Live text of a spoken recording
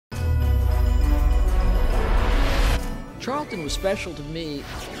Charlton was special to me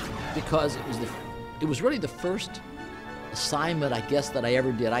because it was really the first assignment, I guess, that I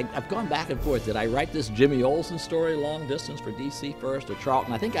ever did. I've gone back and forth. Did I write this Jimmy Olsen story, Long Distance, for DC first, or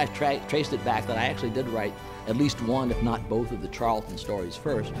Charlton? I think I traced it back that I actually did write at least one, if not both, of the Charlton stories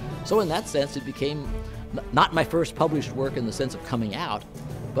first. So in that sense, it became not my first published work in the sense of coming out,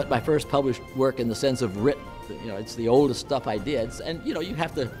 but my first published work in the sense of written. You know, it's the oldest stuff I did, and you know, you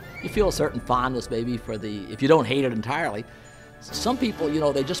feel a certain fondness maybe for if you don't hate it entirely. Some people, you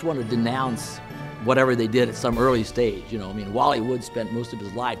know, they just want to denounce whatever they did at some early stage. You know, I mean, Wally Wood spent most of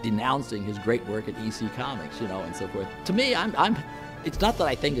his life denouncing his great work at EC Comics, you know, and so forth. To me, it's not that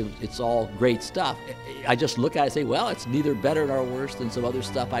I think it's all great stuff. I just look at it and say, well, it's neither better nor worse than some other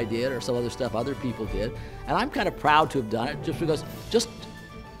stuff I did or some other stuff other people did, and I'm kind of proud to have done it just because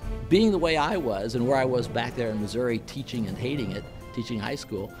being the way I was and where I was back there in Missouri teaching and hating it, teaching high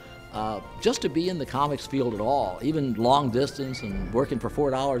school, just to be in the comics field at all, even long distance and working for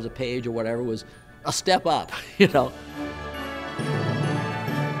 $4 a page or whatever, was a step up, you know.